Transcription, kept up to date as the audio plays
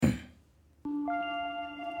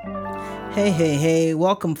Hey,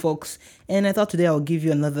 welcome, folks. And I thought today I'll give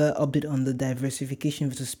you another update on the diversification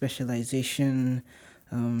versus specialization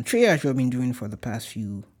triage we've been doing for the past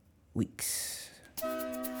few weeks.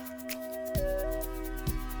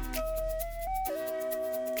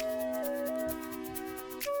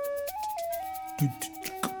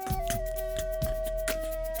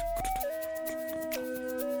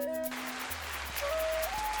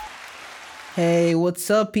 Hey,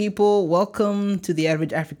 what's up, people? Welcome to the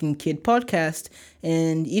Average African Kid podcast.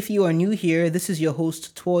 And if you are new here, this is your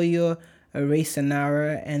host, Toyo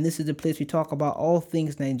Sanara, and this is the place we talk about all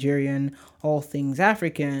things Nigerian, all things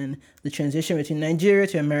African, the transition between Nigeria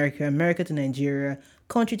to America, America to Nigeria,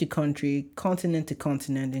 country to country, continent to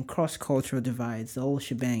continent, and cross-cultural divides, the whole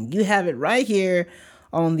shebang. You have it right here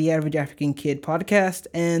on the Average African Kid podcast.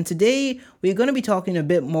 And today we're going to be talking a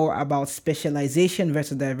bit more about specialization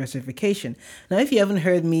versus diversification. Now, if you haven't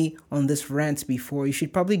heard me on this rant before, you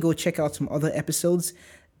should probably go check out some other episodes.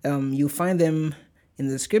 You'll find them in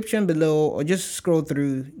the description below, or just scroll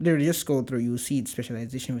through. Literally, just scroll through. You'll see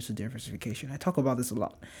specialization versus diversification. I talk about this a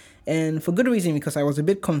lot, and for good reason, because I was a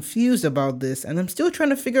bit confused about this, and I'm still trying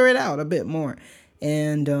to figure it out a bit more.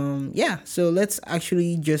 And so let's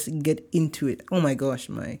actually just get into it. Oh my gosh,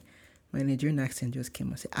 my Nigerian accent just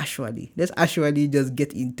came. I said, actually, let's actually just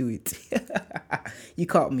get into it. You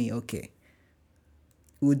caught me, okay.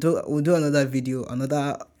 We'll do another video,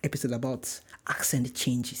 another episode about accent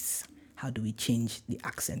changes. How do we change the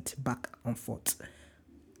accent back and forth?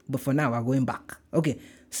 But for now, we're going back. Okay,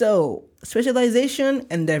 so specialization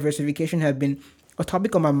and diversification have been a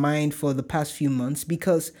topic on my mind for the past few months,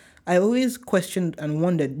 because I always questioned and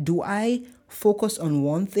wondered, do I focus on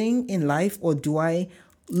one thing in life, or do I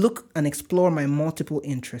look and explore my multiple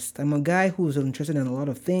interests? I'm a guy who's interested in a lot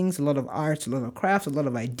of things, a lot of arts, a lot of crafts, a lot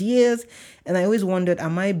of ideas. And I always wondered,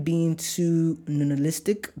 am I being too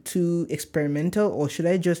nominalistic, too experimental, or should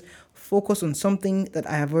I just focus on something that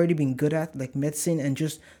I have already been good at, like medicine, and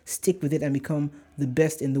just stick with it and become the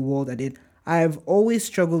best in the world at it? I've always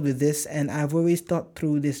struggled with this, and I've always thought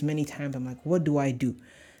through this many times. I'm like, what do I do?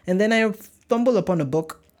 And then I stumbled upon a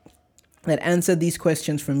book that answered these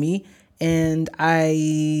questions for me, and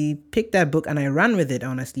I picked that book and I ran with it,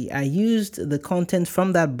 honestly. I used the content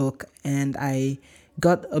from that book, and I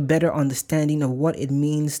got a better understanding of what it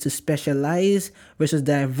means to specialize versus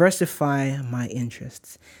diversify my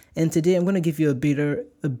interests. And today I'm going to give you a bit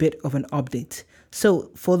of an update. So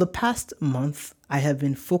for the past month, I have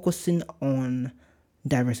been focusing on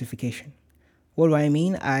diversification. What do I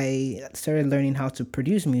mean? I started learning how to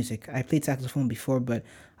produce music. I played saxophone before, but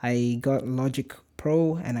I got Logic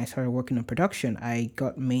Pro and I started working on production. I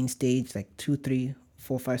got main stage like 2, 3,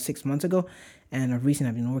 4, 5, 6 months ago. And recently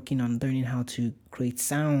I've been working on learning how to create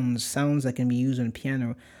sounds that can be used on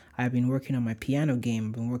piano. I've been working on my piano game.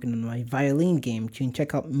 I've been working on my violin game. You can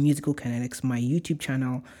check out Musical Kinetics, my YouTube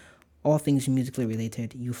channel, all things musically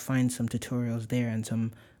related. You find some tutorials there and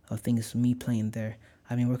some things me playing there.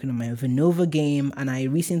 I've been working on my Vinova game, and I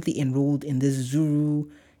recently enrolled in this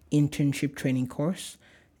Zuru internship training course.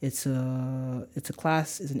 It's a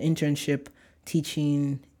class, it's an internship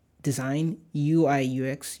teaching design,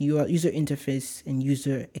 UI, UX, user interface and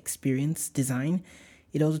user experience design.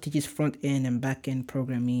 It also teaches front end and back end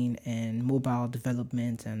programming and mobile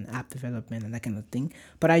development and app development and that kind of thing.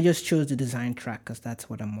 But I just chose the design track because that's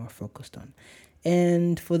what I'm more focused on.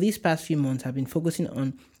 And for these past few months, I've been focusing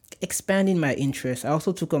on expanding my interests. I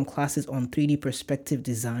also took on classes on 3D perspective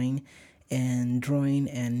design and drawing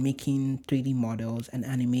and making 3D models and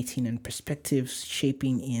animating and perspective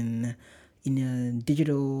shaping in a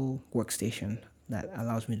digital workstation that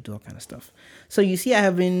allows me to do all kind of stuff. So you see, I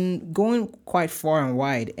have been going quite far and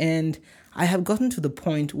wide, and I have gotten to the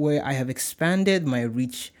point where I have expanded my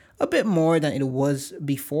reach a bit more than it was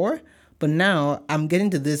before. But now I'm getting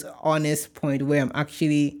to this honest point where I'm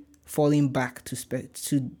actually falling back to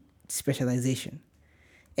specialization.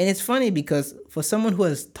 And it's funny because for someone who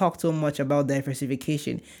has talked so much about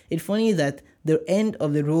diversification, it's funny that the end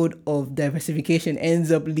of the road of diversification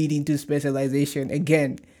ends up leading to specialization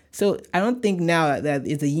again. So I don't think now that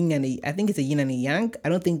it's a yin and I think it's a yin and a yang. I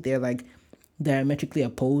don't think they're like diametrically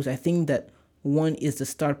opposed. I think that one is the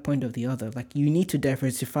start point of the other. Like, you need to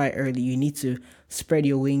diversify early. You need to spread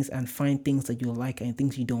your wings and find things that you like and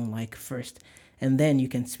things you don't like first. And then you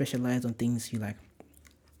can specialize on things you like.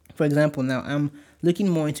 For example, now I'm looking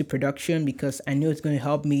more into production because I know it's going to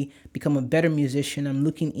help me become a better musician. I'm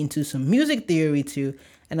looking into some music theory too,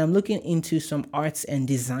 and I'm looking into some arts and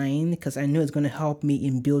design because I know it's going to help me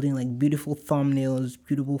in building like beautiful thumbnails,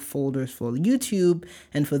 beautiful folders for YouTube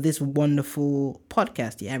and for this wonderful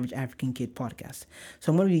podcast, the Average African Kid podcast.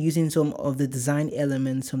 So I'm going to be using some of the design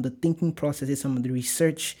elements, some of the thinking processes, some of the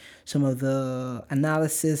research, some of the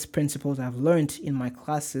analysis principles I've learned in my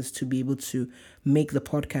classes to be able to make the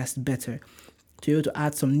podcast better, to be able to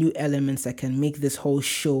add some new elements that can make this whole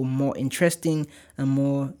show more interesting and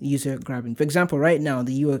more user grabbing. For example, right now,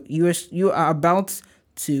 you are about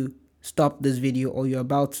to stop this video or you're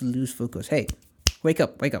about to lose focus. Hey, wake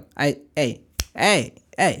up. Hey,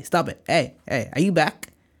 stop it. Hey, are you back?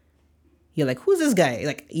 You're like, who's this guy?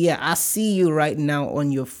 Like, yeah, I see you right now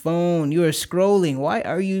on your phone. You are scrolling. Why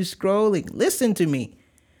are you scrolling? Listen to me.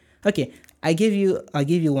 Okay, I'll give you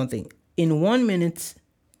one thing. In 1 minute,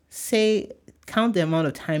 count the amount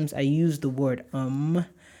of times I use the word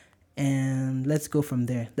and let's go from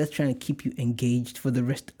there. Let's try and keep you engaged for the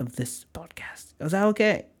rest of this podcast. Is that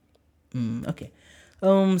okay? Okay.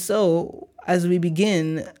 So as we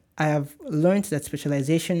begin, I have learned that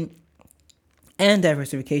specialization and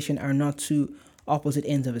diversification are not two opposite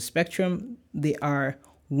ends of a spectrum. They are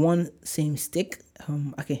one same stick.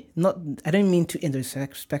 I don't mean two ends of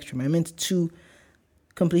the spectrum. I meant two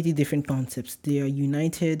completely different concepts. They are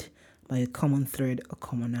united by a common thread, a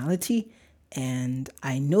commonality, and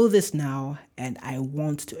I know this now, and I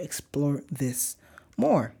want to explore this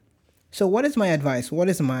more. So, what is my advice? What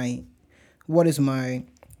is my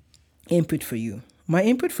input for you? My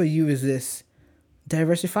input for you is this: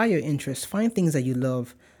 diversify your interests, find things that you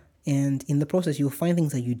love, and in the process, you'll find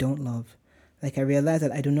things that you don't love. Like I realized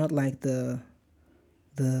that I do not like the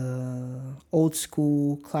old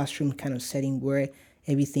school classroom kind of setting where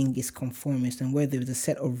everything is conformist and where there's a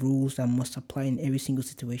set of rules that must apply in every single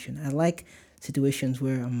situation. I like situations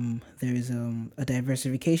where there is a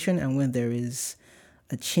diversification and when there is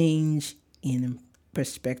a change in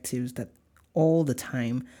perspectives that all the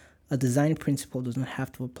time a design principle does not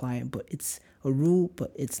have to apply, but it's a rule,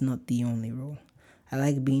 but it's not the only rule. I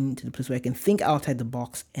like being to the place where I can think outside the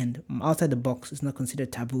box, and outside the box is not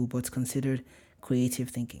considered taboo, but it's considered creative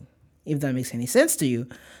thinking, if that makes any sense to you.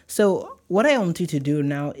 So what I want you to do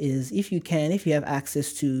now is, if you have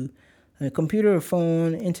access to a computer, a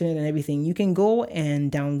phone, internet, and everything, you can go and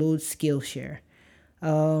download Skillshare.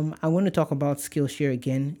 I want to talk about Skillshare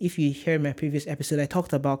again. If you heard my previous episode, I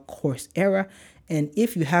talked about Coursera. And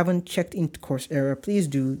if you haven't checked into Coursera, please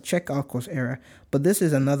do check out Coursera. But this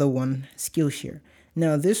is another one, Skillshare.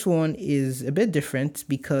 Now, this one is a bit different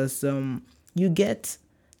because you get,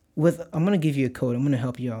 I'm going to give you a code. I'm going to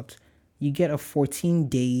help you out. You get a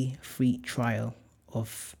 14-day free trial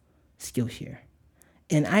of Skillshare.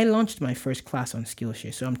 And I launched my first class on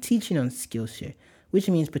Skillshare. So I'm teaching on Skillshare, which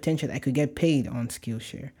means potentially I could get paid on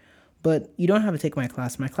Skillshare. But you don't have to take my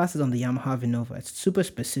class. My class is on the Yamaha Vinova. It's super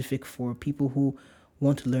specific for people who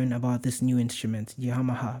want to learn about this new instrument, the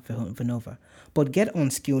Yamaha Vinova. But get on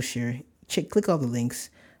Skillshare, click all the links,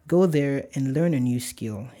 go there and learn a new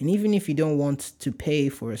skill. And even if you don't want to pay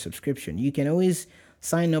for a subscription, you can always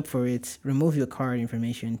sign up for it, remove your card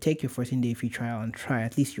information, take your 14-day free trial and try.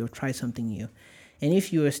 At least you'll try something new. And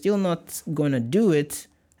if you are still not going to do it,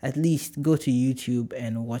 at least go to YouTube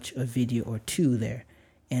and watch a video or two there.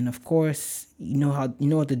 And of course, you know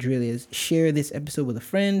what the drill is. Share this episode with a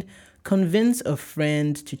friend. Convince a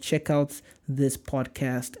friend to check out this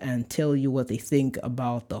podcast and tell you what they think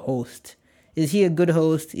about the host. Is he a good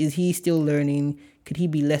host? Is he still learning? Could he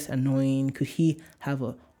be less annoying? Could he have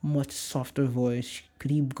a much softer voice?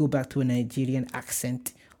 Could he go back to a Nigerian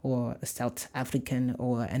accent or a South African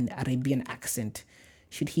or an Arabian accent?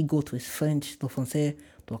 Should he go to his French, le français,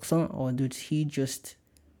 l'accent, or does he just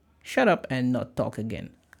shut up and not talk again?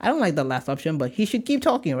 I don't like the last option, but he should keep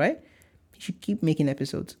talking, right? He should keep making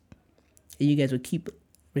episodes. And you guys will keep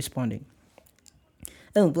responding.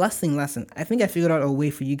 And last thing, I think I figured out a way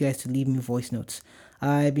for you guys to leave me voice notes.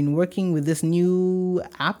 I've been working with this new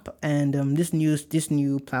app and this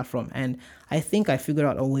new platform, and I think I figured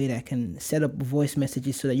out a way that I can set up voice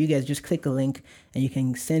messages so that you guys just click a link and you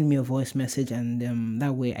can send me a voice message, and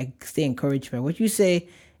that way I stay encouraged by what you say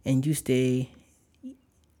and you stay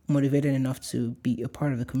motivated enough to be a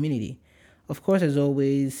part of the community. Of course, as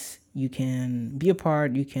always, you can be a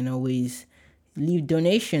part. You can always leave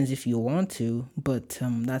donations if you want to, but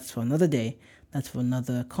that's for another day. That's for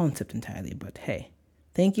another concept entirely. But hey,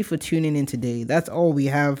 thank you for tuning in today. That's all we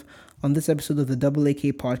have on this episode of the Double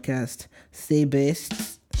AK podcast. Stay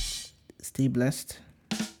based, stay blessed,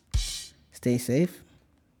 stay safe,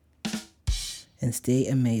 and stay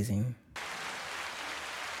amazing.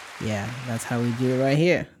 Yeah, that's how we do it right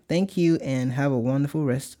here. Thank you and have a wonderful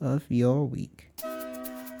rest of your week.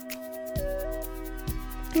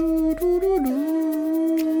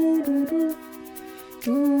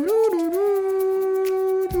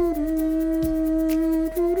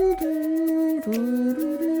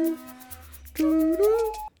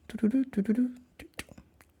 Do